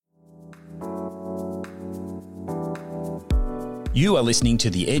You are listening to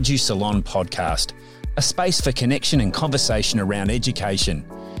the Edu Salon podcast, a space for connection and conversation around education.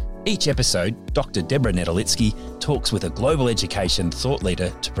 Each episode, Dr. Deborah Nedolitsky talks with a global education thought leader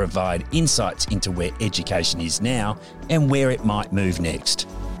to provide insights into where education is now and where it might move next.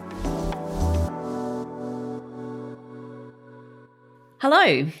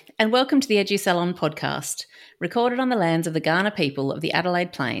 Hello, and welcome to the Edu Salon podcast, recorded on the lands of the Kaurna people of the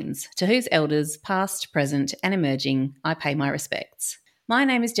Adelaide Plains, to whose elders, past, present and emerging, I pay my respects. My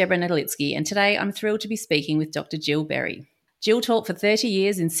name is Deborah Nedolitsky, and today I'm thrilled to be speaking with Dr. Jill Berry. Jill taught for 30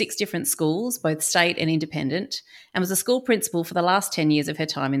 years in 6 different schools, both state and independent, and was a school principal for the last 10 years of her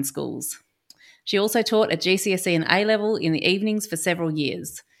time in schools. She also taught at GCSE and A-level in the evenings for several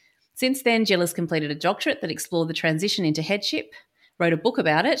years. Since then, Jill has completed a doctorate that explored the transition into headship, wrote a book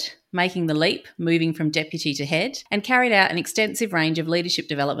about it, Making the Leap, Moving from Deputy to Head, and carried out an extensive range of leadership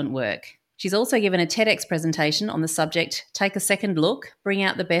development work. She's also given a TEDx presentation on the subject, Take a Second Look, Bring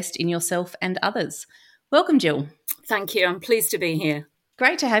Out the Best in Yourself and Others. Welcome, Jill. Thank you. I'm pleased to be here.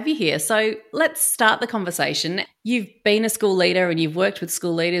 Great to have you here. So let's start the conversation. You've been a school leader and you've worked with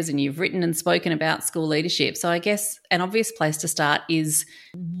school leaders and you've written and spoken about school leadership. So I guess an obvious place to start is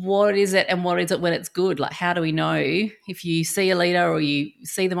what is it and what is it when it's good? Like, how do we know if you see a leader or you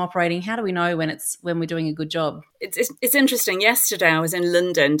see them operating? How do we know when we're doing a good job? It's interesting. Yesterday I was in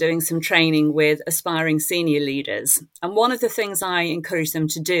London doing some training with aspiring senior leaders. And one of the things I encourage them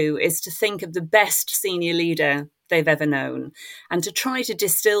to do is to think of the best senior leader they've ever known and to try to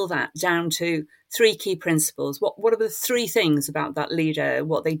distill that down to 3 key principles. What are the 3 things about that leader,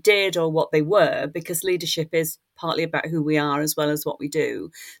 what they did or what they were, because leadership is partly about who we are as well as what we do,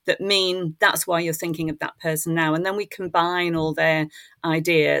 that mean that's why you're thinking of that person now. And then we combine all their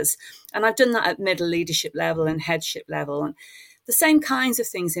ideas. And I've done that at middle leadership level and headship level. And the same kinds of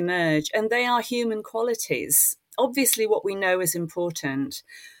things emerge, and they are human qualities. Obviously, what we know is important.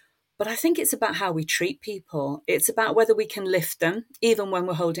 But I think it's about how we treat people. It's about whether we can lift them, even when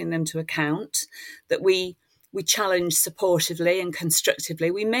we're holding them to account, that we challenge supportively and constructively.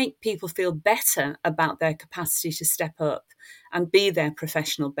 We make people feel better about their capacity to step up and be their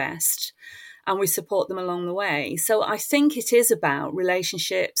professional best. And we support them along the way. So I think it is about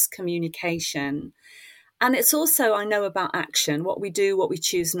relationships, communication. And it's also, I know, about action, what we do, what we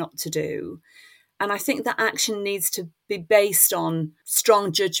choose not to do. And I think that action needs to be based on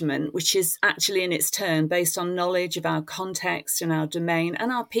strong judgment, which is actually in its turn based on knowledge of our context and our domain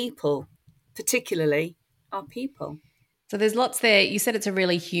and our people, particularly our people. So there's lots there. You said it's a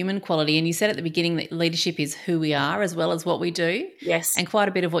really human quality, and you said at the beginning that leadership is who we are as well as what we do. Yes. And quite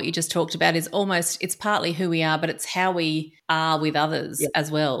a bit of what you just talked about is it's partly who we are, but it's how we are with others as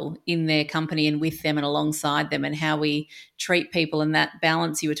well, in their company and with them and alongside them, and how we treat people, and that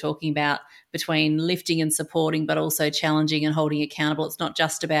balance you were talking about between lifting and supporting, but also challenging and holding accountable. It's not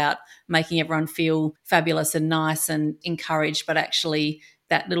just about making everyone feel fabulous and nice and encouraged, but actually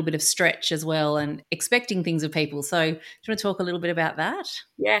that little bit of stretch as well and expecting things of people. So do you want to talk a little bit about that?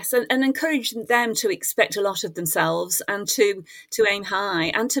 Yes, and encourage them to expect a lot of themselves and to aim high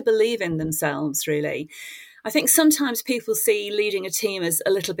and to believe in themselves, really. I think sometimes people see leading a team as a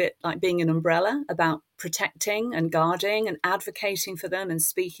little bit like being an umbrella, about protecting and guarding and advocating for them and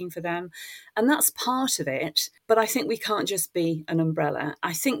speaking for them. And that's part of it. But I think we can't just be an umbrella.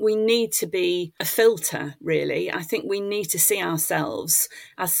 I think we need to be a filter, really. I think we need to see ourselves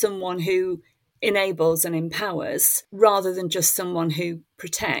as someone who enables and empowers rather than just someone who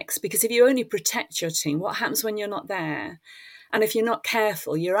protects. Because if you only protect your team, what happens when you're not there? And if you're not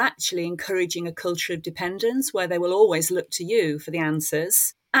careful, you're actually encouraging a culture of dependence where they will always look to you for the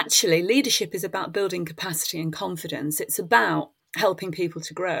answers. Actually, leadership is about building capacity and confidence. It's about helping people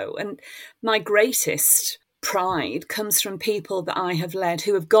to grow. And my greatest pride comes from people that I have led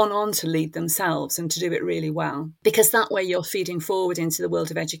who have gone on to lead themselves and to do it really well. Because that way you're feeding forward into the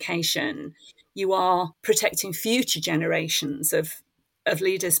world of education. You are protecting future generations of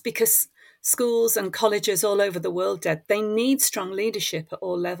leaders, because schools and colleges all over the world, Deb, they need strong leadership at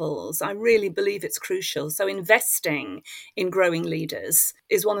all levels. I really believe it's crucial. So investing in growing leaders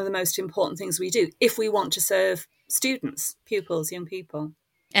is one of the most important things we do if we want to serve students, pupils, young people.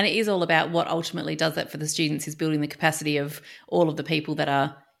 And it is all about what ultimately does that for the students, is building the capacity of all of the people that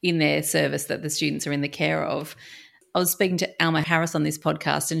are in their service, that the students are in the care of. I was speaking to Alma Harris on this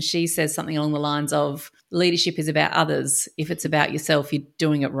podcast, and she says something along the lines of leadership is about others. If it's about yourself, you're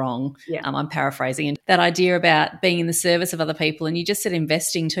doing it wrong. Yeah. I'm paraphrasing. And that idea about being in the service of other people, and you just said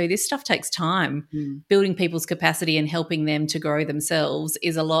investing too, this stuff takes time. Building people's capacity and helping them to grow themselves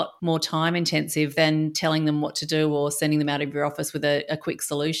is a lot more time intensive than telling them what to do or sending them out of your office with a quick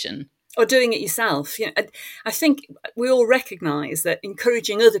solution. or doing it yourself. I think we all recognise that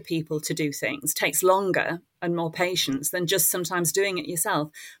encouraging other people to do things takes longer and more patience than just sometimes doing it yourself.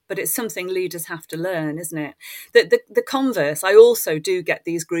 But it's something leaders have to learn, isn't it? The converse, I also do get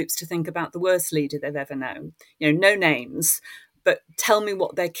these groups to think about the worst leader they've ever known. No names, but tell me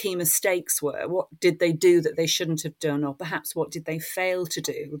what their key mistakes were. What did they do that they shouldn't have done? Or perhaps what did they fail to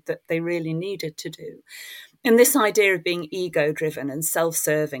do that they really needed to do? And this idea of being ego-driven and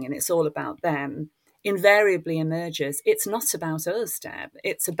self-serving, and it's all about them, invariably emerges. It's not about us, Deb.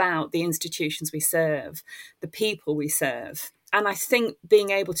 It's about the institutions we serve, the people we serve. And I think being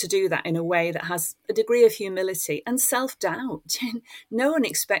able to do that in a way that has a degree of humility and self-doubt. No one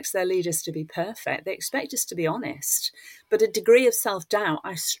expects their leaders to be perfect. They expect us to be honest. But a degree of self-doubt,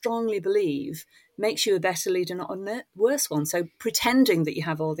 I strongly believe, makes you a better leader, not a worse one. So pretending that you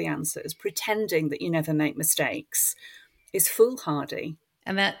have all the answers, pretending that you never make mistakes is foolhardy.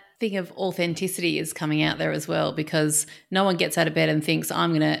 And that thing of authenticity is coming out there as well, because no one gets out of bed and thinks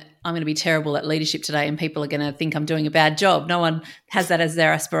I'm going to be terrible at leadership today and people are going to think I'm doing a bad job. No one has that as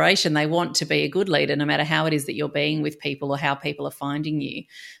their aspiration. They want to be a good leader, no matter how it is that you're being with people or how people are finding you.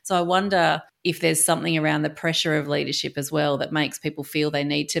 So I wonder if there's something around the pressure of leadership as well that makes people feel they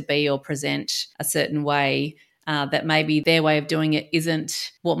need to be or present a certain way, that maybe their way of doing it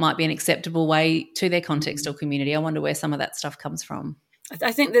isn't what might be an acceptable way to their context or community. I wonder where some of that stuff comes from.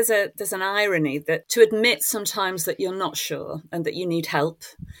 I think there's an irony that to admit sometimes that you're not sure and that you need help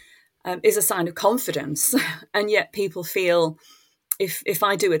is a sign of confidence. And yet people feel if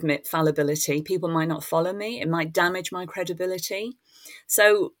I do admit fallibility, people might not follow me. It might damage my credibility.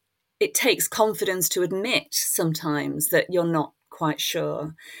 So it takes confidence to admit sometimes that you're not quite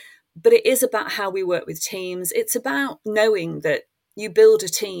sure. But it is about how we work with teams. It's about knowing that you build a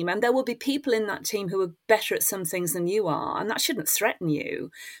team and there will be people in that team who are better at some things than you are. And that shouldn't threaten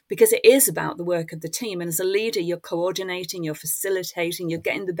you, because it is about the work of the team. And as a leader, you're coordinating, you're facilitating, you're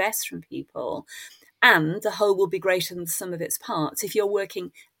getting the best from people. And the whole will be greater than the sum of its parts. If you're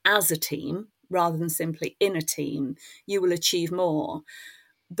working as a team rather than simply in a team, you will achieve more.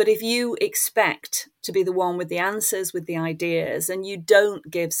 But if you expect to be the one with the answers, with the ideas, and you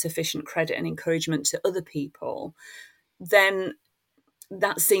don't give sufficient credit and encouragement to other people, then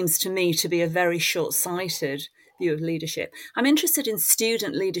that seems to me to be a very short-sighted view of leadership. I'm interested in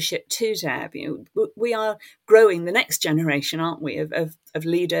student leadership too, Deb. We are growing the next generation, aren't we, of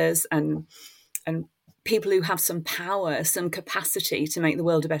leaders and people who have some power, some capacity to make the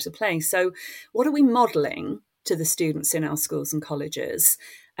world a better place. So what are we modelling to the students in our schools and colleges?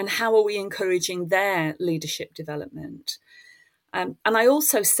 And how are we encouraging their leadership development? And I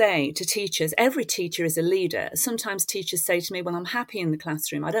also say to teachers, every teacher is a leader. Sometimes teachers say to me, well, I'm happy in the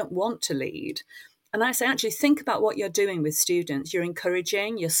classroom. I don't want to lead. And I say, actually, think about what you're doing with students. You're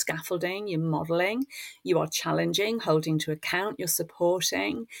encouraging, you're scaffolding, you're modelling, you are challenging, holding to account, you're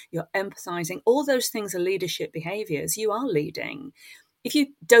supporting, you're empathising. All those things are leadership behaviours. You are leading. If you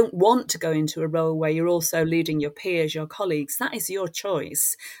don't want to go into a role where you're also leading your peers, your colleagues, that is your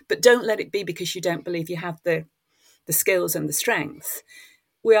choice. But don't let it be because you don't believe you have the skills and the strength.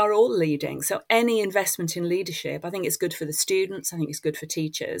 We are all leading. So any investment in leadership, I think it's good for the students. I think it's good for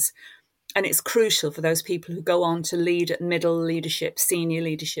teachers. And it's crucial for those people who go on to lead at middle leadership, senior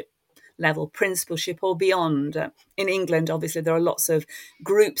leadership level, principalship or beyond. In England, obviously, there are lots of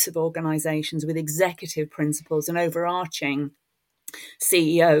groups of organisations with executive principals and overarching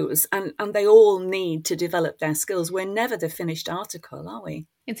CEOs, and they all need to develop their skills. We're never the finished article, are we?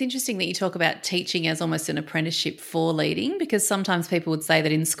 It's interesting that you talk about teaching as almost an apprenticeship for leading, because sometimes people would say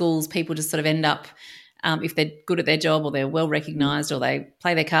that in schools people just sort of end up, if they're good at their job or they're well recognised or they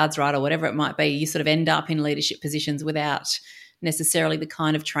play their cards right or whatever it might be, you sort of end up in leadership positions without necessarily the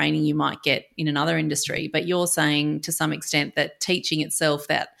kind of training you might get in another industry. But you're saying to some extent that teaching itself,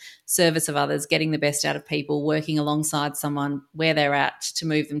 that service of others, getting the best out of people, working alongside someone where they're at to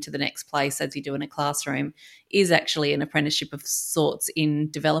move them to the next place as you do in a classroom, is actually an apprenticeship of sorts in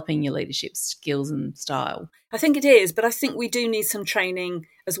developing your leadership skills and style. I think it is, but I think we do need some training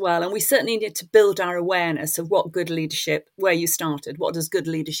as well. And we certainly need to build our awareness of what good leadership, where you started, what does good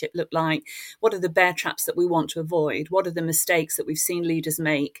leadership look like? What are the bear traps that we want to avoid? What are the mistakes that we've seen leaders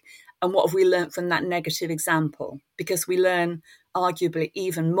make? And what have we learned from that negative example? Because we learn arguably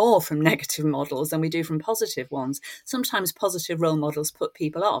even more from negative models than we do from positive ones. Sometimes positive role models put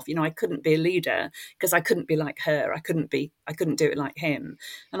people off. I couldn't be a leader because I couldn't be like her. I couldn't do it like him.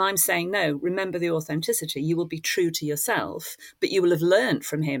 And I'm saying, no, remember the authenticity. You will be true to yourself, but you will have learned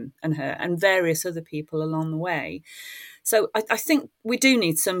from him and her and various other people along the way. So I think we do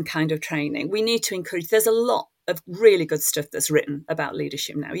need some kind of training. We need to encourage. There's a lot of really good stuff that's written about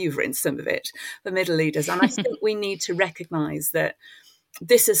leadership now. You've written some of it for middle leaders. And I think we need to recognise that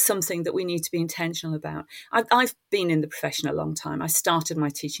this is something that we need to be intentional about. I've been in the profession a long time. I started my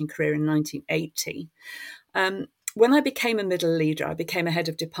teaching career in 1980. When I became a middle leader, I became a head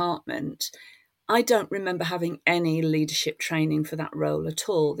of department. I don't remember having any leadership training for that role at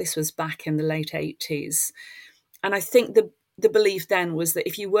all. This was back in the late 80s. And I think the belief then was that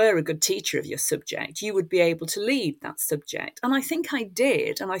if you were a good teacher of your subject, you would be able to lead that subject. And I think I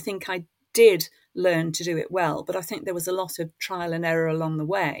did. And I think I did learn to do it well. But I think there was a lot of trial and error along the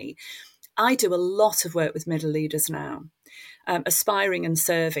way. I do a lot of work with middle leaders now, aspiring and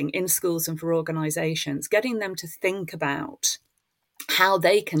serving in schools and for organisations, getting them to think about how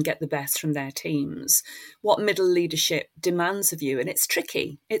they can get the best from their teams, what middle leadership demands of you. And it's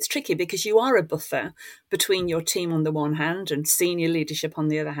tricky. It's tricky because you are a buffer between your team on the one hand and senior leadership on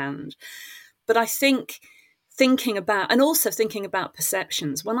the other hand. But I think thinking about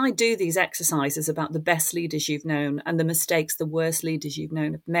perceptions, when I do these exercises about the best leaders you've known and the mistakes the worst leaders you've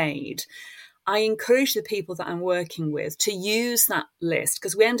known have made, I encourage the people that I'm working with to use that list,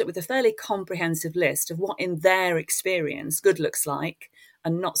 because we end up with a fairly comprehensive list of what in their experience good looks like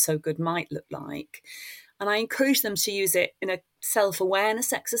and not so good might look like. And I encourage them to use it in a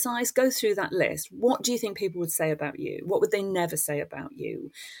self-awareness exercise. Go through that list. What do you think people would say about you? What would they never say about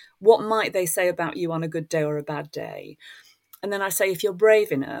you? What might they say about you on a good day or a bad day? And then I say, if you're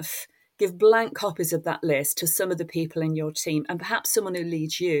brave enough, give blank copies of that list to some of the people in your team and perhaps someone who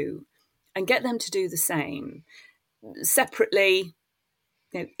leads you, and get them to do the same separately,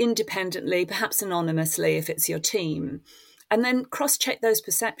 independently, perhaps anonymously if it's your team. And then cross-check those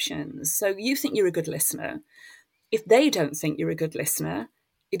perceptions. So you think you're a good listener. If they don't think you're a good listener,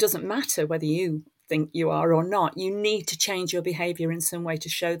 it doesn't matter whether you think you are or not. You need to change your behaviour in some way to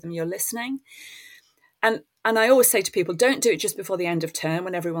show them you're listening. And I always say to people, don't do it just before the end of term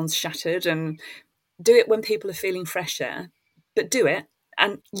when everyone's shattered, and do it when people are feeling fresher, but do it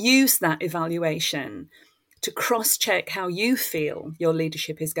and use that evaluation to cross-check how you feel your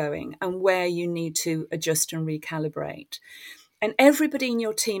leadership is going and where you need to adjust and recalibrate. And everybody in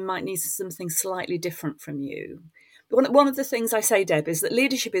your team might need something slightly different from you. One of the things I say, Deb, is that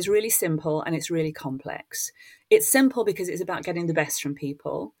leadership is really simple and it's really complex. It's simple because it's about getting the best from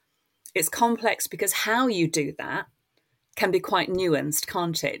people. It's complex because how you do that can be quite nuanced,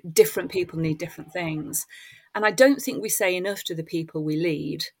 can't it? Different people need different things. And I don't think we say enough to the people we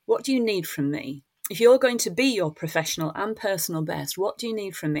lead, what do you need from me? If you're going to be your professional and personal best, what do you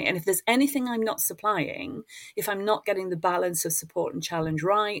need from me? And if there's anything I'm not supplying, if I'm not getting the balance of support and challenge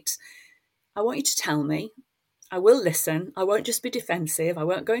right, I want you to tell me. I will listen. I won't just be defensive. I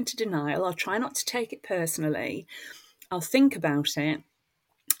won't go into denial. I'll try not to take it personally. I'll think about it.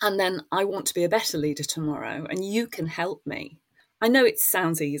 And then I want to be a better leader tomorrow, and you can help me. I know it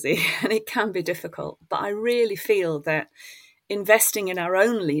sounds easy and it can be difficult, but I really feel that investing in our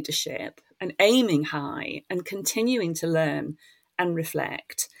own leadership and aiming high and continuing to learn and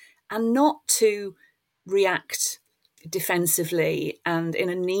reflect, and not to react defensively and in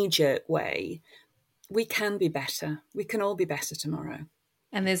a knee-jerk way, we can be better. We can all be better tomorrow.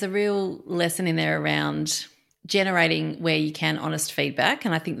 And there's a real lesson in there around generating, where you can, honest feedback.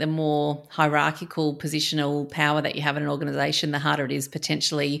 And I think the more hierarchical positional power that you have in an organisation, the harder it is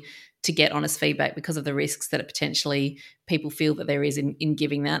potentially to get honest feedback because of the risks that it potentially people feel that there is in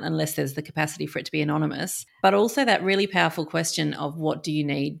giving that, unless there's the capacity for it to be anonymous. But also that really powerful question of what do you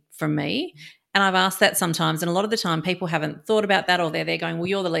need from me? And I've asked that sometimes, and a lot of the time people haven't thought about that, or they're going, well,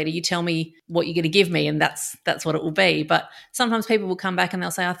 you're the leader, you tell me what you're going to give me, and that's what it will be. But sometimes people will come back and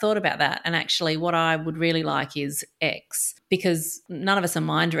they'll say, I thought about that, and actually what I would really like is X, because none of us are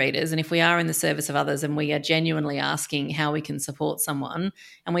mind readers. And if we are in the service of others and we are genuinely asking how we can support someone,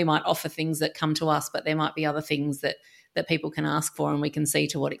 and we might offer things that come to us, but there might be other things that people can ask for, and we can see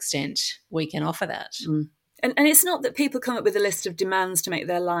to what extent we can offer that. Mm. And it's not that people come up with a list of demands to make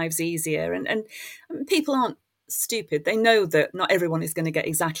their lives easier. And people aren't stupid. They know that not everyone is going to get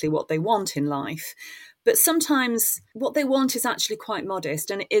exactly what they want in life. But sometimes what they want is actually quite modest,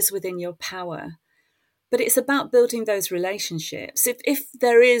 and it is within your power. But it's about building those relationships. If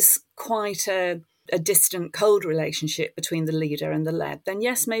there is quite a distant, cold relationship between the leader and the led, then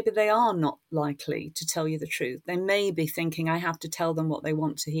yes, maybe they are not likely to tell you the truth. They may be thinking, I have to tell them what they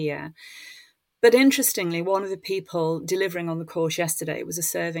want to hear. But interestingly, one of the people delivering on the course yesterday was a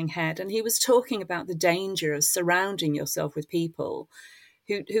serving head, and he was talking about the danger of surrounding yourself with people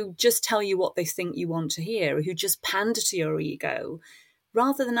who just tell you what they think you want to hear, or who just pander to your ego,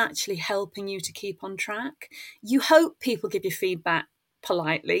 rather than actually helping you to keep on track. You hope people give you feedback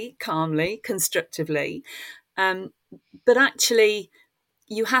politely, calmly, constructively, But actually,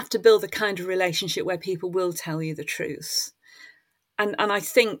 you have to build the kind of relationship where people will tell you the truth. And I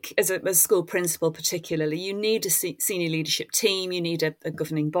think as a school principal particularly, you need a senior leadership team, you need a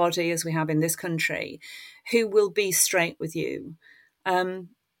governing body, as we have in this country, who will be straight with you.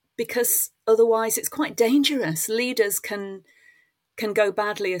 Because otherwise it's quite dangerous. Leaders can go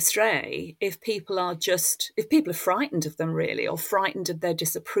badly astray if people are frightened of them, really, or frightened of their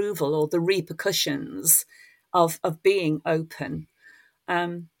disapproval or the repercussions of being open.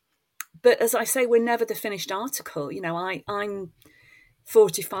 But as I say, we're never the finished article. I'm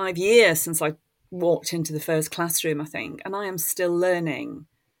 45 years since I walked into the first classroom, I think, and I am still learning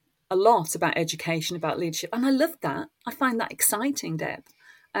a lot about education, about leadership. And I love that. I find that exciting, Deb.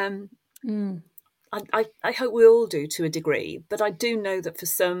 I hope we all do to a degree, but I do know that for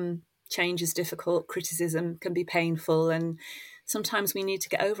some, change is difficult, criticism can be painful, and sometimes we need to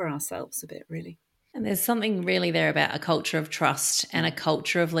get over ourselves a bit, really. And there's something really there about a culture of trust and a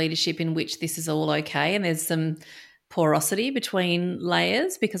culture of leadership in which this is all okay. And there's some porosity between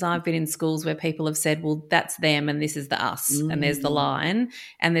layers, because I've been in schools where people have said, well, that's them and this is the us, and there's the line.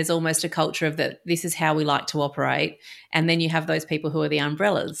 And there's almost a culture of that this is how we like to operate. And then you have those people who are the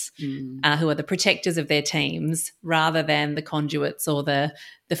umbrellas, who are the protectors of their teams rather than the conduits or the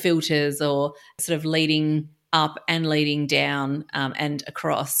filters, or sort of leading up and leading down and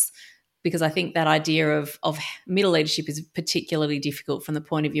across. Because I think that idea of middle leadership is particularly difficult from the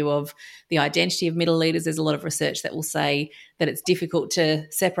point of view of the identity of middle leaders. There's a lot of research that will say that it's difficult to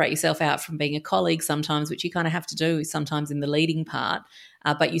separate yourself out from being a colleague sometimes, which you kind of have to do sometimes in the leading part,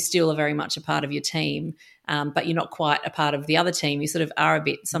 but you still are very much a part of your team, but you're not quite a part of the other team. You sort of are a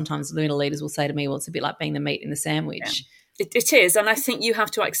bit, sometimes the middle leaders will say to me, well, it's a bit like being the meat in the sandwich. Yeah. It is, and I think you have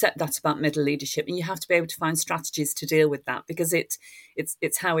to accept that about middle leadership, and you have to be able to find strategies to deal with that, because it's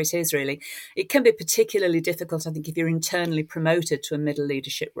how it is, really. It can be particularly difficult, I think, if you're internally promoted to a middle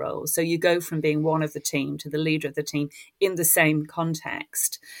leadership role. So you go from being one of the team to the leader of the team in the same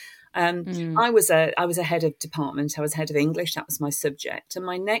context. I was a head of department. I was head of English. That was my subject. And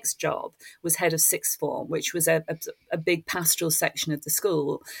my next job was head of sixth form, which was a big pastoral section of the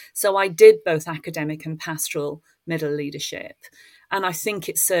school. So I did both academic and pastoral middle leadership. And I think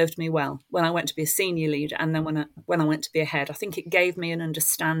it served me well when I went to be a senior leader, and then when I went to be a head. I think it gave me an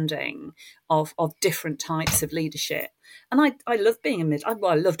understanding of different types of leadership. And I love being a mid. I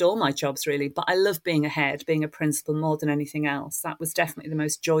loved all my jobs, really, but I love being a head, being a principal more than anything else. That was definitely the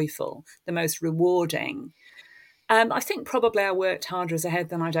most joyful, the most rewarding. I think probably I worked harder as a head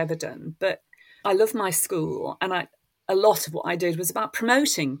than I'd ever done, but I love my school, and a lot of what I did was about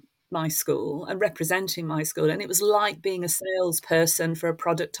promoting my school and representing my school. And it was like being a salesperson for a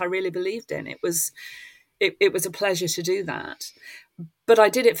product I really believed in. It was a pleasure to do that. But I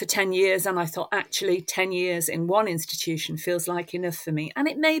did it for 10 years, and I thought, actually, 10 years in one institution feels like enough for me. And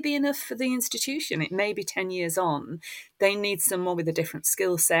it may be enough for the institution. It may be 10 years on. They need someone with a different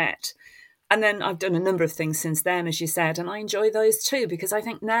skill set. And then I've done a number of things since then, as you said, and I enjoy those too, because I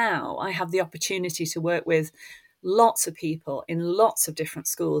think now I have the opportunity to work with lots of people in lots of different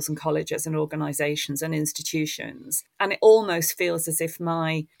schools and colleges and organisations and institutions. And it almost feels as if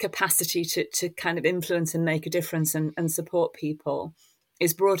my capacity to kind of influence and make a difference and support people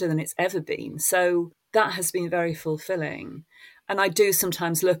is broader than it's ever been. So that has been very fulfilling. And I do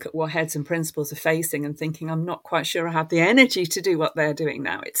sometimes look at what heads and principals are facing and thinking, I'm not quite sure I have the energy to do what they're doing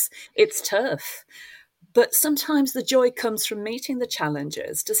now. It's tough. But sometimes the joy comes from meeting the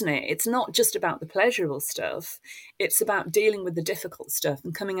challenges, doesn't it? It's not just about the pleasurable stuff. It's about dealing with the difficult stuff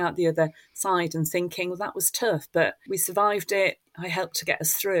and coming out the other side and thinking, well, that was tough, but we survived it. I helped to get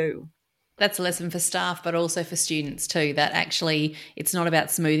us through. That's a lesson for staff, but also for students too, that actually it's not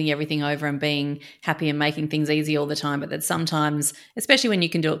about smoothing everything over and being happy and making things easy all the time, but that sometimes, especially when you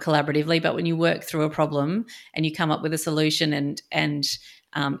can do it collaboratively, but when you work through a problem and you come up with a solution and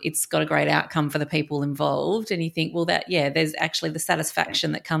it's got a great outcome for the people involved, and you think, well, there's actually the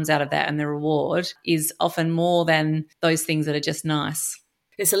satisfaction that comes out of that, and the reward is often more than those things that are just nice.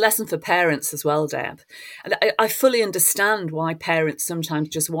 It's a lesson for parents as well, Deb. And I fully understand why parents sometimes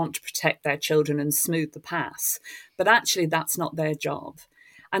just want to protect their children and smooth the path, but actually that's not their job.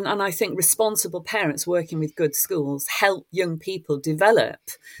 And I think responsible parents working with good schools help young people develop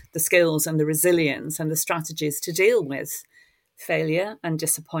the skills and the resilience and the strategies to deal with failure and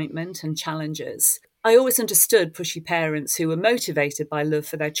disappointment and challenges. I always understood pushy parents who were motivated by love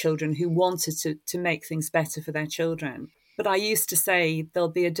for their children, who wanted to make things better for their children. But I used to say, there'll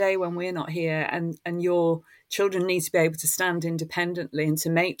be a day when we're not here, and your children need to be able to stand independently and to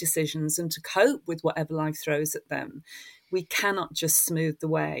make decisions and to cope with whatever life throws at them. We cannot just smooth the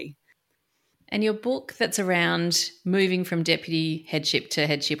way. And your book that's around moving from deputy headship to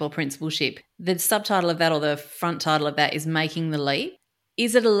headship or principalship, the subtitle of that or the front title of that is Making the Leap.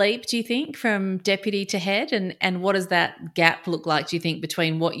 Is it a leap, do you think, from deputy to head? And what does that gap look like, do you think,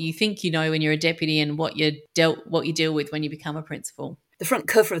 between what you think you know when you're a deputy and what you deal with when you become a principal? The front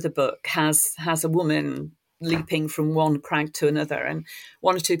cover of the book has a woman leaping from one crag to another. And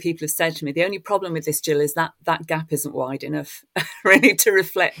one or two people have said to me, the only problem with this, Jill, is that gap isn't wide enough really to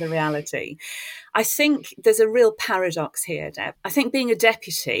reflect the reality. I think there's a real paradox here, Deb. I think being a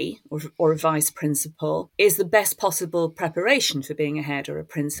deputy or a vice principal is the best possible preparation for being a head or a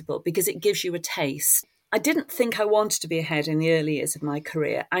principal because it gives you a taste. I didn't think I wanted to be a head in the early years of my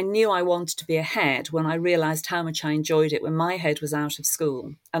career. I knew I wanted to be a head when I realised how much I enjoyed it when my head was out of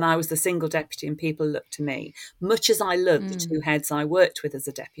school and I was the single deputy and people looked to me. Much as I loved the two heads I worked with as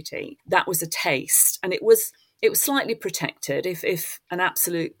a deputy, that was a taste. And it was slightly protected. If an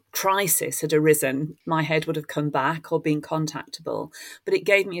absolute crisis had arisen, my head would have come back or been contactable. But it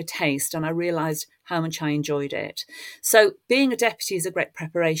gave me a taste and I realised how much I enjoyed it. So being a deputy is a great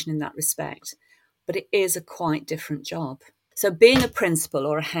preparation in that respect. But it is a quite different job. So being a principal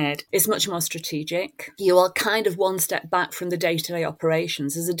or a head is much more strategic. You are kind of one step back from the day-to-day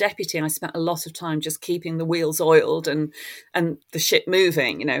operations. As a deputy, I spent a lot of time just keeping the wheels oiled and the ship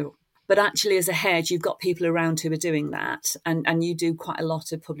moving, But actually, as a head, you've got people around who are doing that. And you do quite a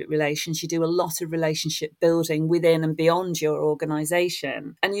lot of public relations. You do a lot of relationship building within and beyond your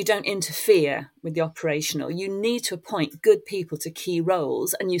organisation. And you don't interfere with the operational. You need to appoint good people to key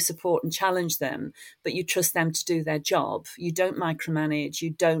roles and you support and challenge them, but you trust them to do their job. You don't micromanage. You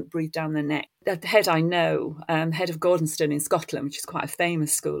don't breathe down their neck. The head I know, head of Gordonstoun in Scotland, which is quite a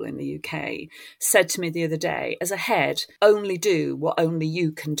famous school in the UK, said to me the other day, as a head, only do what only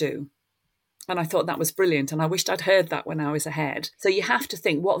you can do. And I thought that was brilliant. And I wished I'd heard that when I was a head. So you have to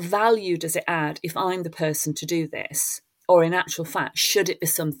think, what value does it add if I'm the person to do this? Or in actual fact, should it be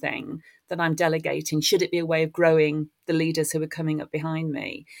something that I'm delegating? Should it be a way of growing the leaders who are coming up behind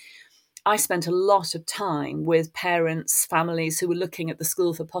me? I spent a lot of time with parents, families who were looking at the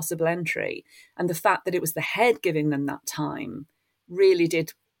school for possible entry. And the fact that it was the head giving them that time really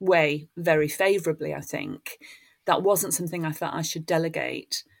did weigh very favourably, I think. That wasn't something I thought I should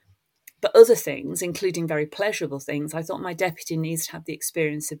delegate. But other things, including very pleasurable things, I thought my deputy needs to have the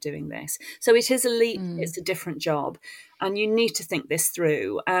experience of doing this. So it is a leap, it's a different job, and you need to think this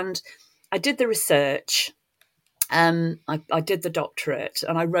through. And I did the research, I did the doctorate,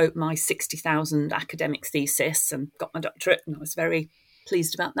 and I wrote my 60,000 academic thesis and got my doctorate, and I was very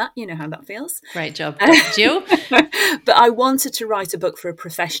pleased about that. You know how that feels. Great job, Dr. Jill. But I wanted to write a book for a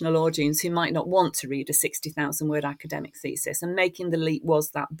professional audience who might not want to read a 60,000 word academic thesis, and Making the Leap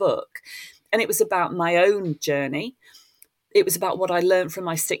was that book. And it was about my own journey. It was about what I learned from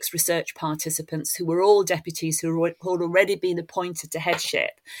my 6 research participants who were all deputies who had already been appointed to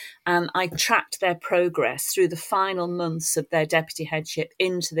headship. And I tracked their progress through the final months of their deputy headship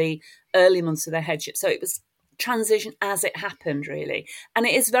into the early months of their headship. So it was transition as it happened, really. And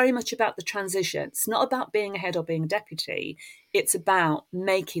it is very much about the transition. It's not about being a head or being a deputy. It's about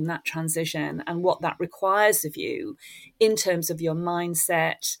making that transition and what that requires of you in terms of your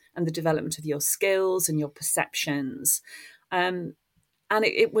mindset and the development of your skills and your perceptions. And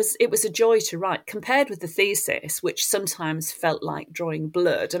it was a joy to write, compared with the thesis, which sometimes felt like drawing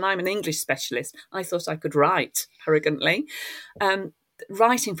blood. And I'm an English specialist. I thought I could write arrogantly.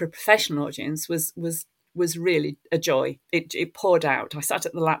 Writing for a professional audience was really a joy. It poured out. I sat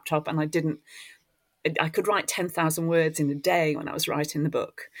at the laptop and I could write 10,000 words in a day when I was writing the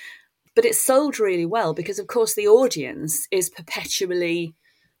book. But it sold really well because, of course, the audience is perpetually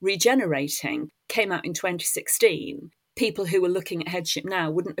regenerating. Came out in 2016. People who were looking at headship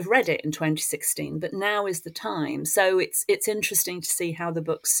now wouldn't have read it in 2016, but now is the time. So it's interesting to see how the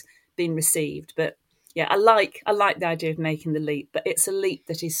book's been received. But yeah, I like the idea of making the leap, but it's a leap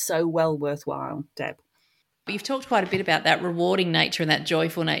that is so well worthwhile, Deb. You've talked quite a bit about that rewarding nature and that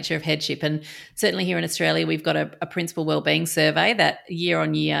joyful nature of headship. And certainly here in Australia, we've got a principal wellbeing survey that year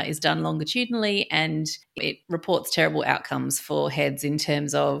on year is done longitudinally, and it reports terrible outcomes for heads in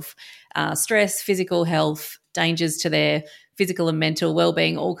terms of stress, physical health, dangers to their physical and mental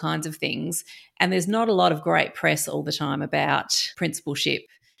wellbeing, all kinds of things. And there's not a lot of great press all the time about principalship.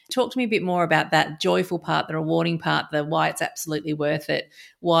 Talk to me a bit more about that joyful part, the rewarding part, the why it's absolutely worth it.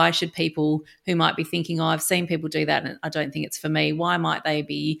 Why should people who might be thinking, I've seen people do that and I don't think it's for me, why might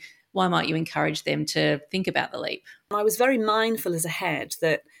you encourage them to think about the leap? I was very mindful as a head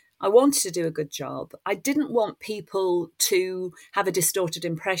that I wanted to do a good job. I didn't want people to have a distorted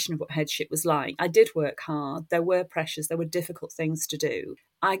impression of what headship was like. I did work hard. There were pressures. There were difficult things to do.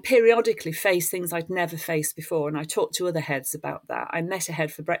 I periodically face things I'd never faced before, and I talked to other heads about that. I met a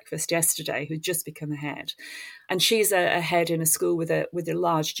head for breakfast yesterday who'd just become a head, and she's a head in a school with a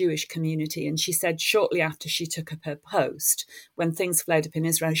large Jewish community, and she said shortly after she took up her post, when things flared up in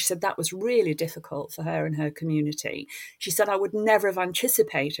Israel, she said that was really difficult for her and her community. She said, I would never have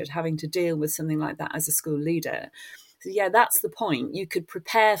anticipated having to deal with something like that as a school leader. So yeah, that's the point. You could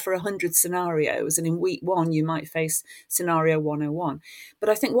prepare for 100 scenarios, and in week 1, you might face scenario 101. But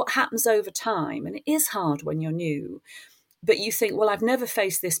I think what happens over time, and it is hard when you're new, but you think, well, I've never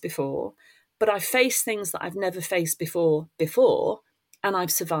faced this before, but I've faced things that I've never faced before, and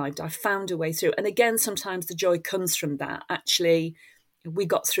I've survived. I've found a way through. And again, sometimes the joy comes from that. Actually, we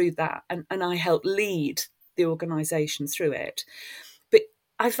got through that, and I helped lead the organisation through it. But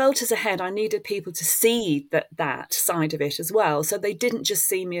I felt as a head, I needed people to see that side of it as well. So they didn't just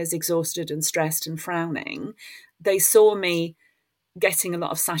see me as exhausted and stressed and frowning. They saw me getting a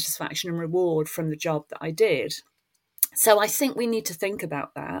lot of satisfaction and reward from the job that I did. So I think we need to think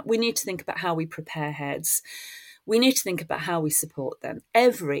about that. We need to think about how we prepare heads. We need to think about how we support them.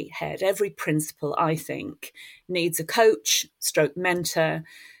 Every head, every principal, I think, needs a coach, stroke mentor.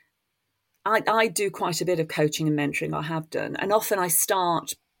 I do quite a bit of coaching and mentoring, I have done. And often I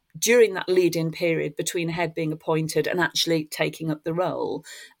start during that lead-in period between a head being appointed and actually taking up the role,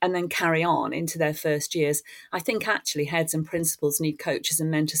 and then carry on into their first years. I think actually heads and principals need coaches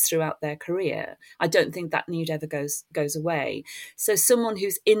and mentors throughout their career. I don't think that need ever goes away. So someone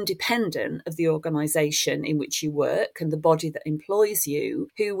who's independent of the organisation in which you work and the body that employs you,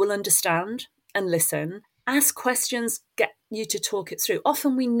 who will understand and listen, ask questions, get you to talk it through.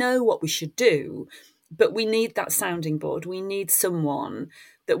 Often we know what we should do, but we need that sounding board. We need someone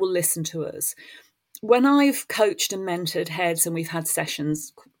that will listen to us. When I've coached and mentored heads and we've had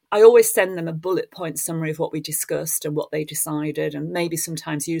sessions, I always send them a bullet point summary of what we discussed and what they decided, and maybe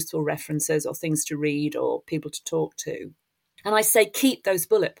sometimes useful references or things to read or people to talk to. And I say, keep those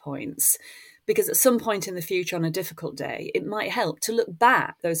bullet points, because at some point in the future on a difficult day, it might help to look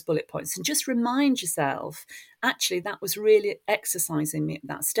back those bullet points and just remind yourself, actually, that was really exercising me at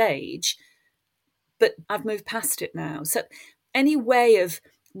that stage, but I've moved past it now. So any way of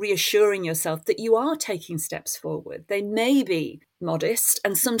reassuring yourself that you are taking steps forward. They may be modest,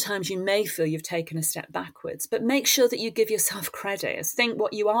 and sometimes you may feel you've taken a step backwards, but make sure that you give yourself credit. Think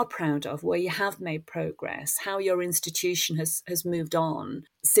what you are proud of, where you have made progress, how your institution has moved on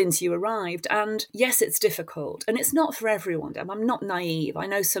since you arrived. And yes, it's difficult, and it's not for everyone. I'm not naive. I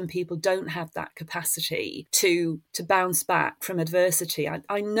know some people don't have that capacity to bounce back from adversity.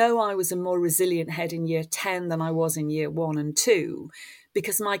 I know I was a more resilient head in year 10 than I was in year 1 and 2,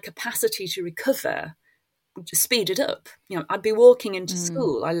 because my capacity to recover speeded up. I'd be walking into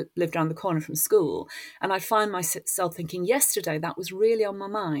school. I lived around the corner from school, and I'd find myself thinking, yesterday that was really on my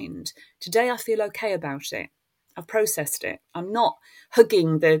mind. Today I feel okay about it. I've processed it. I'm not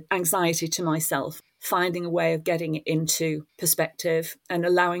hugging the anxiety to myself, finding a way of getting it into perspective and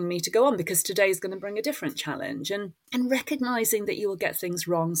allowing me to go on, because today is going to bring a different challenge, and recognising that you will get things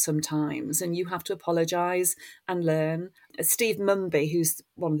wrong sometimes and you have to apologise and learn. Steve Mumby, who's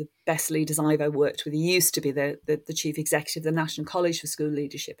one of the best leaders I've ever worked with, he used to be the chief executive of the National College for School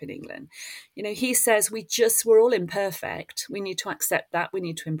Leadership in England. He says we're all imperfect. We need to accept that. We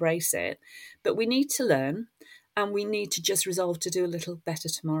need to embrace it, but we need to learn. And we need to just resolve to do a little better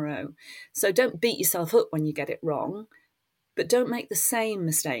tomorrow. So don't beat yourself up when you get it wrong, but don't make the same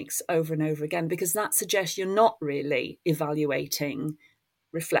mistakes over and over again, because that suggests you're not really evaluating,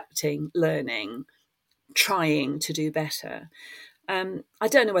 reflecting, learning, trying to do better. I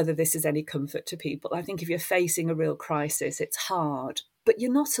don't know whether this is any comfort to people. I think if you're facing a real crisis, it's hard, but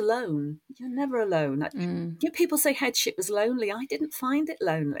you're not alone. You're never alone. People say headship was lonely. I didn't find it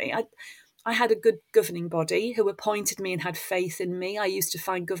lonely. I had a good governing body who appointed me and had faith in me. I used to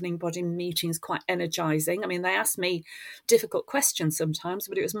find governing body meetings quite energising. I mean, they asked me difficult questions sometimes,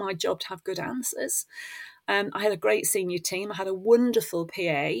 but it was my job to have good answers. I had a great senior team. I had a wonderful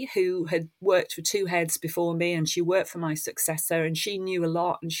PA who had worked for 2 heads before me, and she worked for my successor, and she knew a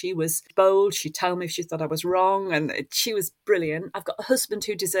lot, and she was bold. She'd tell me if she thought I was wrong, and she was brilliant. I've got a husband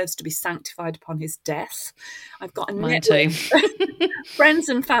who deserves to be sanctified upon his death. I've got a network, friends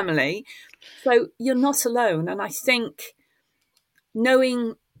and family. So you're not alone. And I think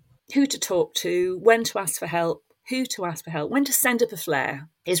knowing who to talk to, when to ask for help, who to ask for help, when to send up a flare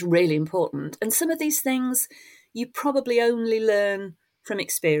is really important. And some of these things you probably only learn from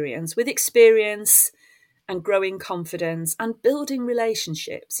experience. With experience and growing confidence and building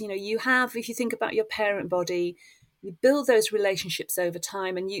relationships, you have, if you think about your parent body, You build those relationships over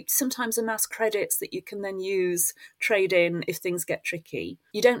time, and you sometimes amass credits that you can then use, trade in if things get tricky.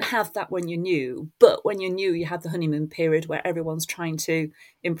 You don't have that when you're new, but when you're new, you have the honeymoon period where everyone's trying to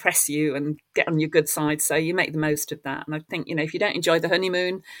impress you and get on your good side. So you make the most of that. And I think, if you don't enjoy the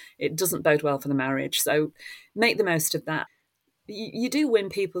honeymoon, it doesn't bode well for the marriage. So make the most of that. You do win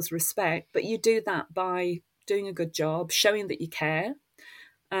people's respect, but you do that by doing a good job, showing that you care,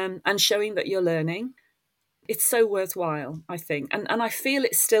 and showing that you're learning. It's so worthwhile, I think. And I feel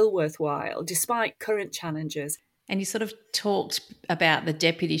it's still worthwhile despite current challenges. And you sort of talked about the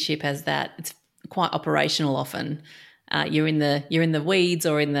deputyship as that it's quite operational often. You're in the weeds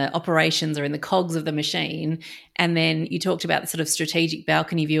or in the operations or in the cogs of the machine. And then you talked about the sort of strategic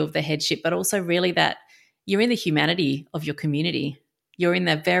balcony view of the headship, but also really that you're in the humanity of your community. You're in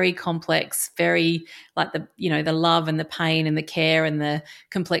the very complex, very like the love and the pain and the care and the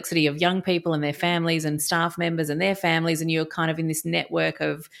complexity of young people and their families and staff members and their families. And you're kind of in this network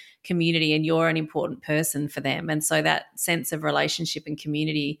of community, and you're an important person for them. And so that sense of relationship and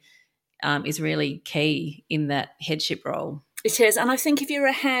community is really key in that headship role. It is. And I think if you're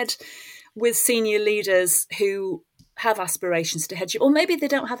ahead with senior leaders who have aspirations to headship, or maybe they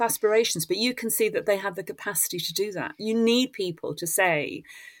don't have aspirations, but you can see that they have the capacity to do that. You need people to say,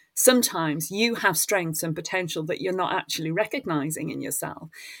 sometimes you have strengths and potential that you're not actually recognizing in yourself.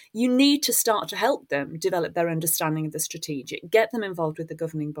 You need to start to help them develop their understanding of the strategic, get them involved with the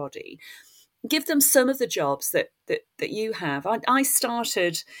governing body, give them some of the jobs that you have. I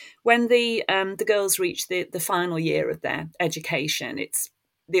started when the girls reached the final year of their education. It's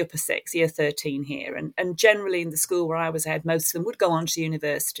the upper six, year 13 here. And generally in the school where I was head, most of them would go on to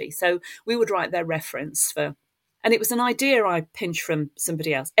university. So we would write their reference for, and it was an idea I pinched from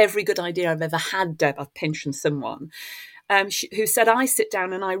somebody else. Every good idea I've ever had, Deb, I've pinched from someone who said, I sit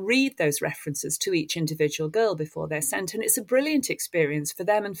down and I read those references to each individual girl before they're sent. And it's a brilliant experience for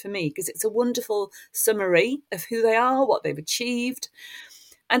them and for me, because it's a wonderful summary of who they are, what they've achieved.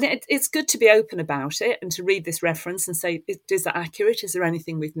 And it's good to be open about it and to read this reference and say, is that accurate? Is there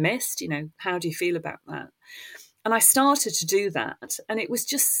anything we've missed? How do you feel about that? And I started to do that. And it was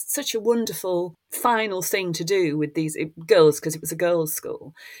just such a wonderful final thing to do with these girls, because it was a girls'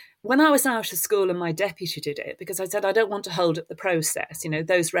 school. When I was out of school and my deputy did it, because I said, I don't want to hold up the process,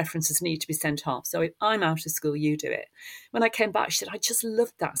 those references need to be sent off. So if I'm out of school, you do it. When I came back, she said, I just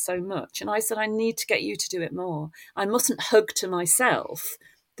loved that so much. And I said, I need to get you to do it more. I mustn't hug to myself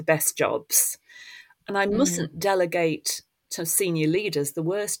the best jobs, and I mustn't delegate to senior leaders the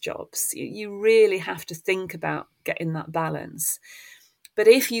worst jobs. You really have to think about getting that balance. But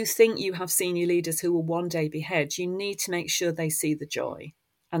if you think you have senior leaders who will one day be heads, you need to make sure they see the joy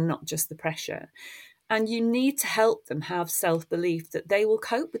and not just the pressure. And you need to help them have self-belief that they will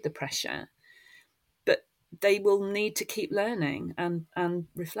cope with the pressure, but they will need to keep learning and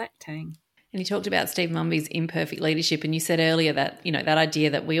reflecting. And you talked about Steve Mumby's imperfect leadership, and you said earlier that, that idea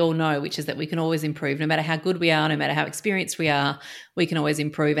that we all know, which is that we can always improve. No matter how good we are, no matter how experienced we are, we can always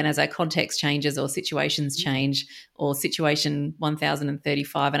improve. And as our context changes or situations change, or situation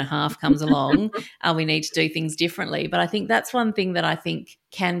 1035 and a half comes along, we need to do things differently. But I think that's one thing that I think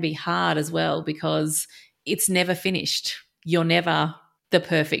can be hard as well, because it's never finished. You're never the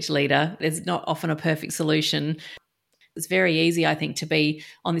perfect leader. There's not often a perfect solution. It's very easy, I think, to be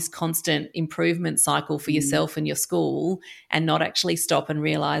on this constant improvement cycle for yourself and your school and not actually stop and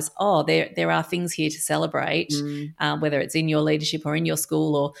realise, there are things here to celebrate, whether it's in your leadership or in your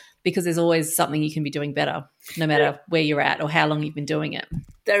school, or because there's always something you can be doing better, no matter where you're at or how long you've been doing it.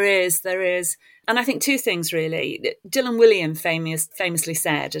 There is. And I think two things, really. Dylan William famously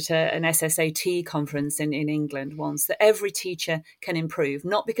said at an SSAT conference in England once that every teacher can improve,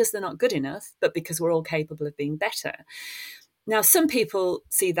 not because they're not good enough, but because we're all capable of being better. Now, some people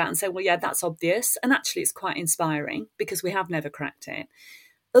see that and say, well, yeah, that's obvious. And actually, it's quite inspiring because we have never cracked it.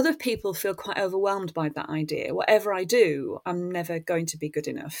 Other people feel quite overwhelmed by that idea. Whatever I do, I'm never going to be good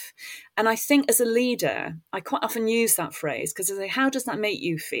enough. And I think as a leader, I quite often use that phrase because I say, how does that make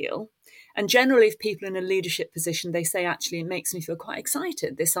you feel? And generally, if people are in a leadership position, they say, actually, it makes me feel quite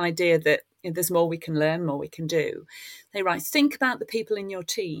excited. This idea that there's more we can learn, more we can do. They write, think about the people in your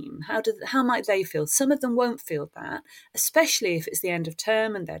team. How might they feel? Some of them won't feel that, especially if it's the end of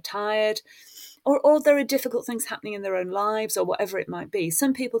term and they're tired. Or there are difficult things happening in their own lives or whatever it might be.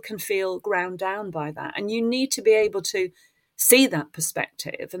 Some people can feel ground down by that. And you need to be able to see that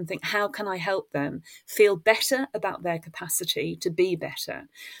perspective and think, how can I help them feel better about their capacity to be better?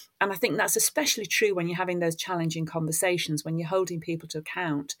 And I think that's especially true when you're having those challenging conversations, when you're holding people to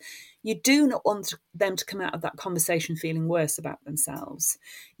account. You do not want them to come out of that conversation feeling worse about themselves.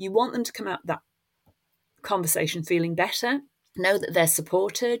 You want them to come out of that conversation feeling better. Know that they're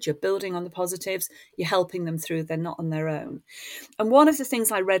supported, you're building on the positives, you're helping them through, they're not on their own. And one of the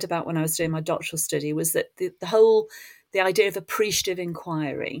things I read about when I was doing my doctoral study was that the idea of appreciative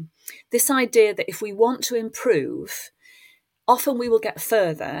inquiry, this idea that if we want to improve, often we will get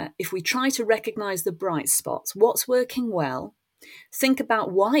further if we try to recognise the bright spots, what's working well, think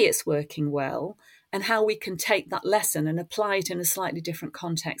about why it's working well, and how we can take that lesson and apply it in a slightly different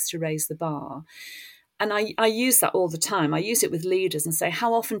context to raise the bar. And I use that all the time. I use it with leaders and say,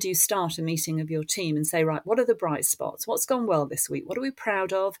 how often do you start a meeting of your team and say, right, what are the bright spots? What's gone well this week? What are we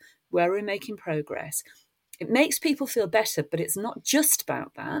proud of? Where are we making progress? It makes people feel better, but it's not just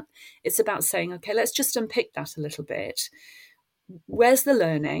about that. It's about saying, okay, let's just unpick that a little bit. Where's the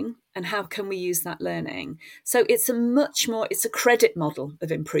learning and how can we use that learning? So it's a credit model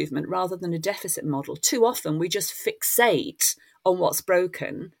of improvement rather than a deficit model. Too often we just fixate on what's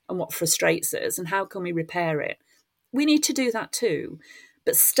broken and what frustrates us and how can we repair it. We need to do that too.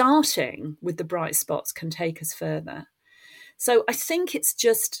 But starting with the bright spots can take us further. So I think it's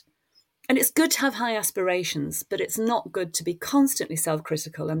just, and it's good to have high aspirations, but it's not good to be constantly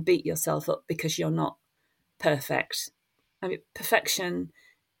self-critical and beat yourself up because you're not perfect. I mean, perfection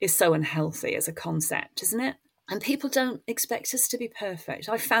is so unhealthy as a concept, isn't it? And people don't expect us to be perfect.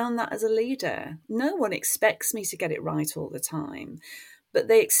 I found that as a leader. No one expects me to get it right all the time, but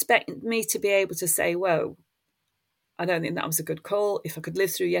they expect me to be able to say, whoa, I don't think that was a good call. If I could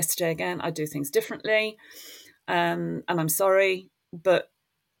live through yesterday again, I'd do things differently. And I'm sorry, but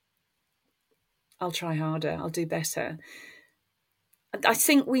I'll try harder. I'll do better. I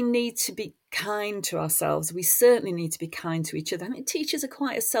think we need to be kind to ourselves. We certainly need to be kind to each other. I mean, teachers are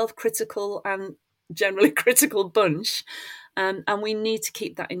quite a self-critical and generally critical bunch. And we need to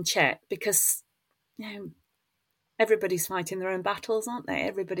keep that in check because, everybody's fighting their own battles, aren't they?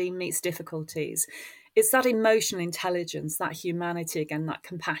 Everybody meets difficulties. It's that emotional intelligence, that humanity again, that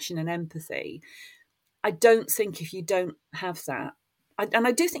compassion and empathy. I don't think if you don't have that, and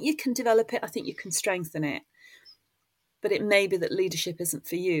I do think you can develop it, I think you can strengthen it. But it may be that leadership isn't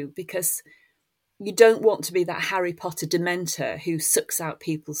for you because you don't want to be that Harry Potter dementor who sucks out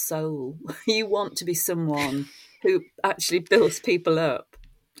people's soul. You want to be someone who actually builds people up.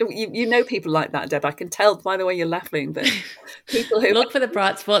 You know people like that, Deb. I can tell by the way you're laughing. But people who look for the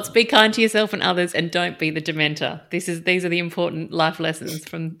bright spots, be kind to yourself and others, and don't be the dementor. These are the important life lessons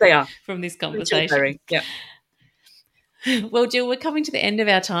from this conversation. Yeah. Well, Jill, we're coming to the end of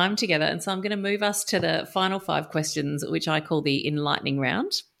our time together, and so I'm going to move us to the final 5 questions, which I call the enlightening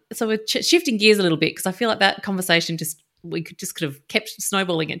round. So we're shifting gears a little bit because I feel like that conversation we could have kept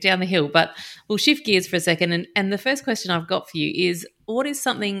snowballing it down the hill, but we'll shift gears for a second. And the first question I've got for you is, what is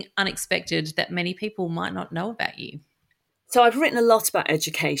something unexpected that many people might not know about you? So I've written a lot about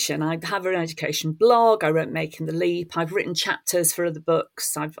education. I have an education blog. I wrote Making the Leap. I've written chapters for other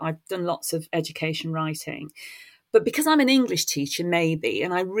books. I've done lots of education writing. But because I'm an English teacher, maybe,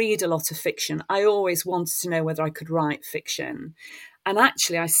 and I read a lot of fiction, I always wanted to know whether I could write fiction. And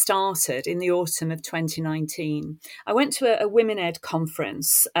actually, I started in the autumn of 2019. I went to a Women Ed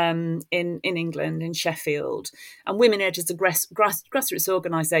conference in England, in Sheffield. And Women Ed is a grassroots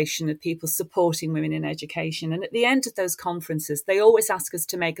organisation of people supporting women in education. And at the end of those conferences, they always ask us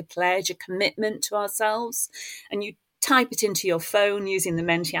to make a pledge, a commitment to ourselves. And you type it into your phone using the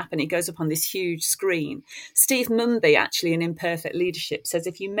Menti app and it goes up on this huge screen. Steve Mumby, actually in Imperfect Leadership, says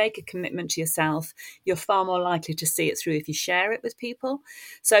if you make a commitment to yourself, you're far more likely to see it through if you share it with people.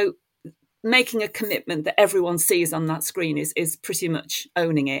 So making a commitment that everyone sees on that screen is pretty much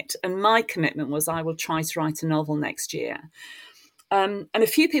owning it. And my commitment was I will try to write a novel next year. And a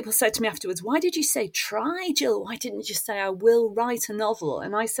few people said to me afterwards, why did you say try, Jill? Why didn't you say I will write a novel?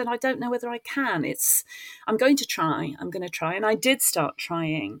 And I said, I don't know whether I can. I'm going to try. I'm going to try. And I did start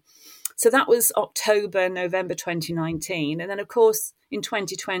trying. So that was October, November 2019. And then, of course, in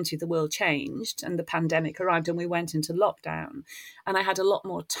 2020, the world changed and the pandemic arrived and we went into lockdown. And I had a lot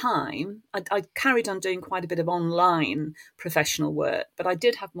more time. I carried on doing quite a bit of online professional work, but I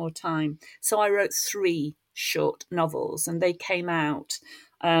did have more time. So I wrote 3 short novels and they came out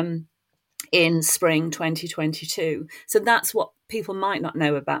in spring 2022. So that's what people might not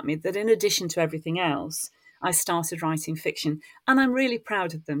know about me, that in addition to everything else, I started writing fiction. And I'm really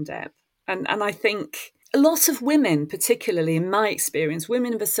proud of them, Deb. And I think a lot of women, particularly in my experience,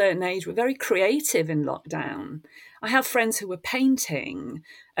 women of a certain age were very creative in lockdown. I have friends who were painting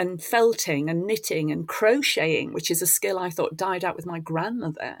and felting and knitting and crocheting, which is a skill I thought died out with my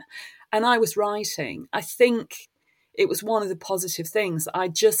grandmother. And I was writing. I think it was one of the positive things. I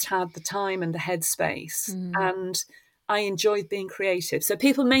just had the time and the headspace and I enjoyed being creative. So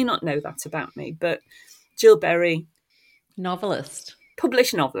people may not know that about me, but Jill Berry. Novelist.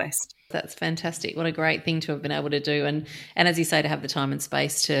 Published novelist. That's fantastic. What a great thing to have been able to do. And as you say, to have the time and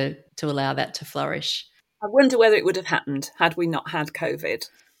space to allow that to flourish. I wonder whether it would have happened had we not had COVID.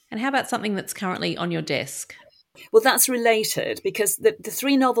 And how about something that's currently on your desk? Well, that's related because the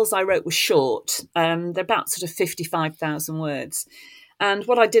 3 novels I wrote were short. They're about sort of 55,000 words. And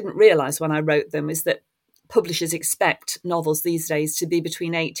what I didn't realise when I wrote them is that publishers expect novels these days to be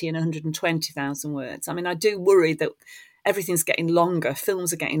between 80 and 120,000 words. I mean, I do worry that everything's getting longer.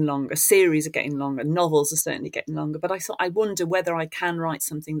 Films are getting longer. Series are getting longer. Novels are certainly getting longer. But I thought, I wonder whether I can write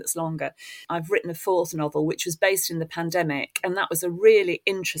something that's longer. I've written a 4th novel, which was based in the pandemic. And that was a really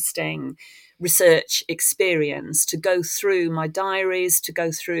interesting research experience to go through my diaries, to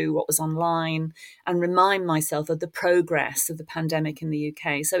go through what was online and remind myself of the progress of the pandemic in the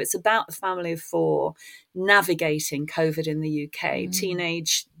UK. So it's about a family of 4 navigating COVID in the UK,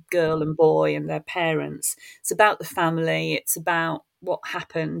 teenage girl and boy and their parents. It's about the family. It's about what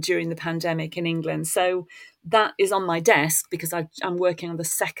happened during the pandemic in England. So that is on my desk because I'm working on the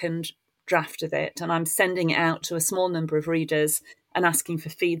 2nd draft of it and I'm sending it out to a small number of readers and asking for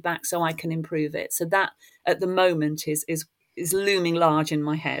feedback so I can improve it. So that at the moment is looming large in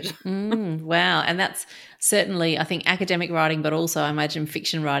my head. Wow. And that's certainly, I think, academic writing, but also I imagine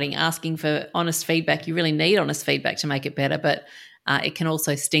fiction writing, asking for honest feedback. You really need honest feedback to make it better, but it can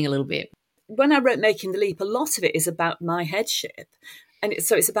also sting a little bit. When I wrote Making the Leap, a lot of it is about my headship. And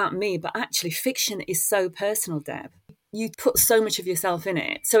so it's about me, but actually fiction is so personal, Deb. You put so much of yourself in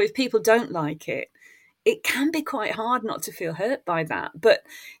it. So if people don't like it, it can be quite hard not to feel hurt by that. But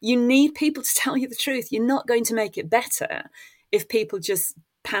you need people to tell you the truth. You're not going to make it better if people just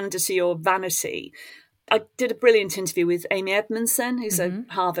pander to your vanity. I did a brilliant interview with Amy Edmondson, who's a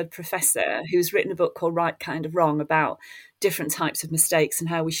Harvard professor, who's written a book called Right Kind of Wrong about different types of mistakes and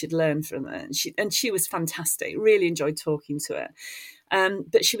how we should learn from them. And she was fantastic. Really enjoyed talking to her.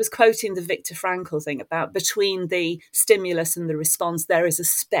 But she was quoting the Viktor Frankl thing about between the stimulus and the response, there is a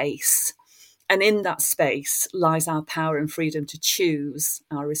space. And in that space lies our power and freedom to choose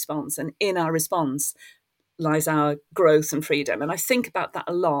our response. And in our response lies our growth and freedom. And I think about that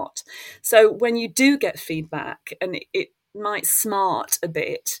a lot. So when you do get feedback and it might smart a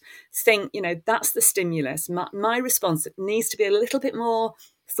bit, think, that's the stimulus. My response needs to be a little bit more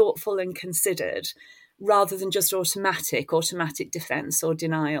thoughtful and considered rather than just automatic defense or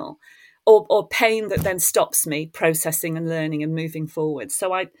denial or pain that then stops me processing and learning and moving forward.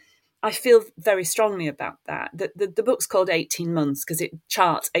 So I feel very strongly about that. The book's called 18 Months because it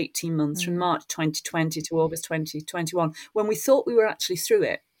charts 18 months from March 2020 to August 2021 when we thought we were actually through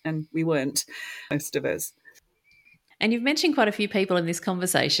it, and we weren't, most of us. And you've mentioned quite a few people in this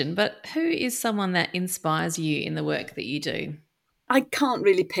conversation, but who is someone that inspires you in the work that you do? I can't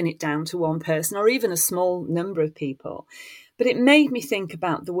really pin it down to one person or even a small number of people, but it made me think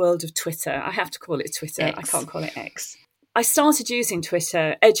about the world of Twitter. I have to call it Twitter. X. I can't call it X. I started using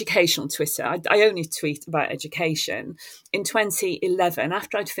Twitter, educational Twitter. I only tweet about education in 2011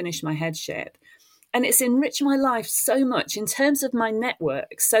 after I'd finished my headship. And it's enriched my life so much in terms of my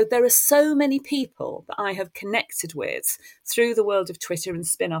network. So there are so many people that I have connected with through the world of Twitter and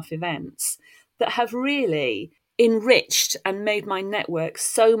spin-off events that have really enriched and made my network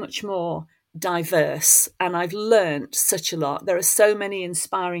so much more diverse. And I've learned such a lot. There are so many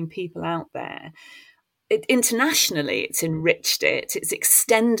inspiring people out there. Internationally, it's enriched it. It's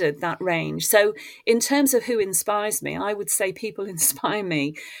extended that range. So in terms of who inspires me, I would say people inspire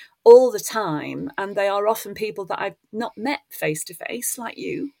me all the time. And they are often people that I've not met face to face, like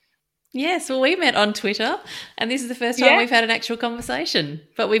you. Yes, well, we met on Twitter, and this is the first time we've had an actual conversation,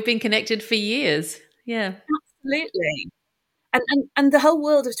 but we've been connected for years. Yeah. Absolutely. And the whole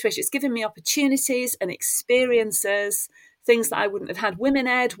world of Twitter, it's given me opportunities and experiences, things that I wouldn't have had. Women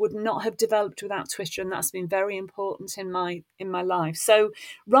Ed would not have developed without Twitter, and that's been very important in my life. So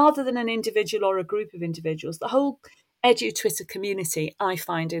rather than an individual or a group of individuals, the whole Edu Twitter community I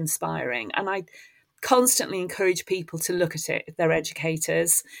find inspiring, and I constantly encourage people to look at it if they're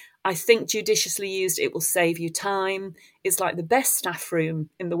educators. I think judiciously used, it will save you time. It's like the best staff room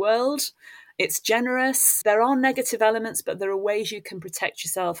in the world. It's generous. There are negative elements, but there are ways you can protect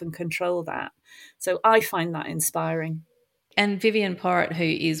yourself and control that. So I find that inspiring. And Vivian Porritt, who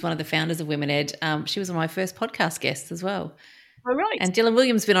is one of the founders of Women Ed, she was one of my first podcast guests as well. Oh, right. And Dylan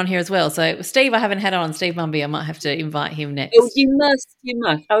Williams has been on here as well. So Steve, I haven't had on, Steve Mumby. I might have to invite him next. Oh, you must.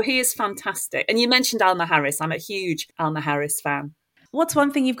 Oh, he is fantastic. And you mentioned Alma Harris. I'm a huge Alma Harris fan. What's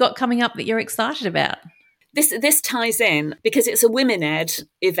one thing you've got coming up that you're excited about? This ties in because it's a Women Ed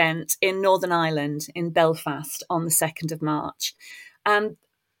event in Northern Ireland in Belfast on the 2nd of March. And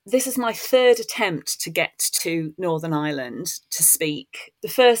This is my third attempt to get to Northern Ireland to speak. The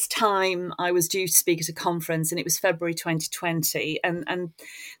first time I was due to speak at a conference, and it was February 2020, and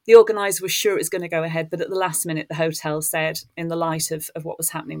the organiser was sure it was going to go ahead, but at the last minute the hotel said, in the light of what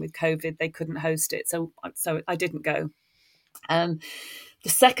was happening with COVID, they couldn't host it, so I didn't go. The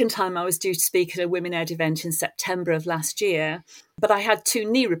second time I was due to speak at a Women Ed event in September of last year, but I had 2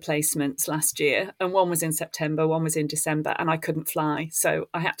 knee replacements last year, and one was in September, one was in December, and I couldn't fly, so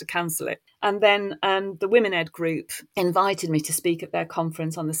I had to cancel it. And then the Women Ed group invited me to speak at their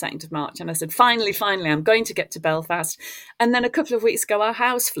conference on the 2nd of March, and I said, finally, I'm going to get to Belfast. And then a couple of weeks ago, our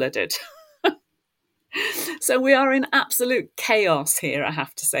house flooded. So we are in absolute chaos here, I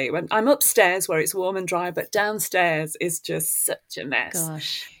have to say. I'm upstairs where it's warm and dry, but downstairs is just such a mess.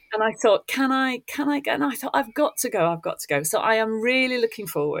 Gosh. And I thought, can I go? And I thought, I've got to go. So I am really looking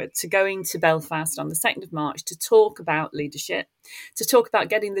forward to going to Belfast on the 2nd of March to talk about leadership, to talk about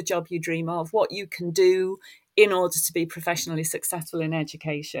getting the job you dream of, what you can do in order to be professionally successful in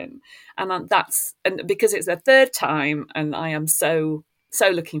education. And because it's the third time, and I am so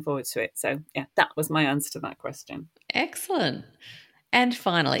looking forward to it. So yeah, that was my answer to that question. Excellent. And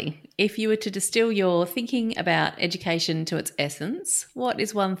finally, if you were to distill your thinking about education to its essence, what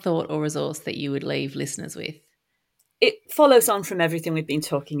is one thought or resource that you would leave listeners with? It follows on from everything we've been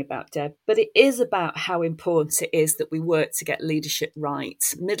talking about, Deb, but it is about how important it is that we work to get leadership right.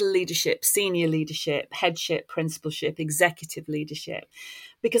 Middle leadership, senior leadership, headship, principalship, executive leadership.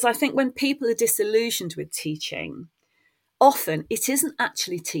 Because I think when people are disillusioned with teaching, often it isn't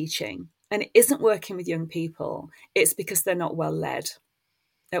actually teaching and it isn't working with young people. It's because they're not well led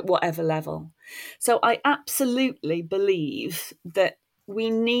at whatever level. So I absolutely believe that we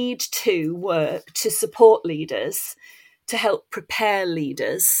need to work to support leaders, to help prepare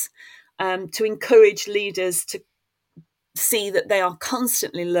leaders, to encourage leaders to see that they are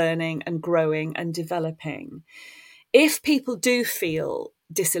constantly learning and growing and developing. If people do feel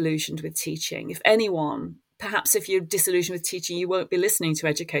disillusioned with teaching, if anyone, perhaps if you're disillusioned with teaching, you won't be listening to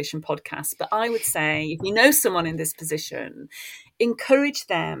education podcasts. But I would say, if you know someone in this position, encourage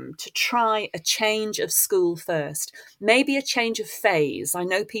them to try a change of school first, maybe a change of phase. I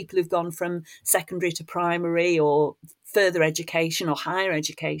know people who've gone from secondary to primary or further education or higher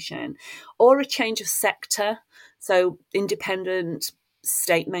education, or a change of sector, so independent,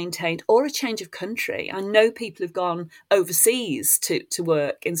 state maintained, or a change of country. I know people who've gone overseas to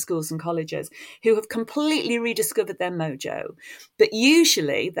work in schools and colleges who have completely rediscovered their mojo. But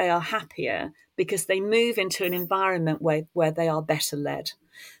usually they are happier because they move into an environment where they are better led.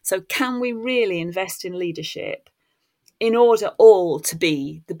 So can we really invest in leadership in order all to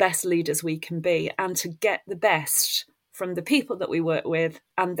be the best leaders we can be and to get the best from the people that we work with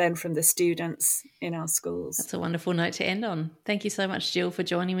and then from the students in our schools? That's a wonderful note to end on. Thank you so much, Jill, for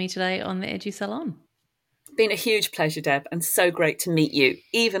joining me today on the Edu Salon. Been a huge pleasure, Deb, and so great to meet you,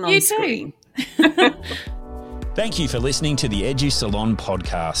 even on screen. Thank you for listening to the Edu Salon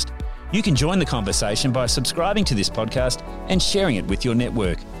podcast. You can join the conversation by subscribing to this podcast and sharing it with your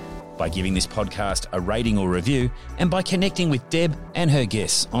network, by giving this podcast a rating or review, and by connecting with Deb and her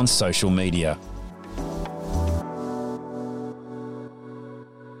guests on social media.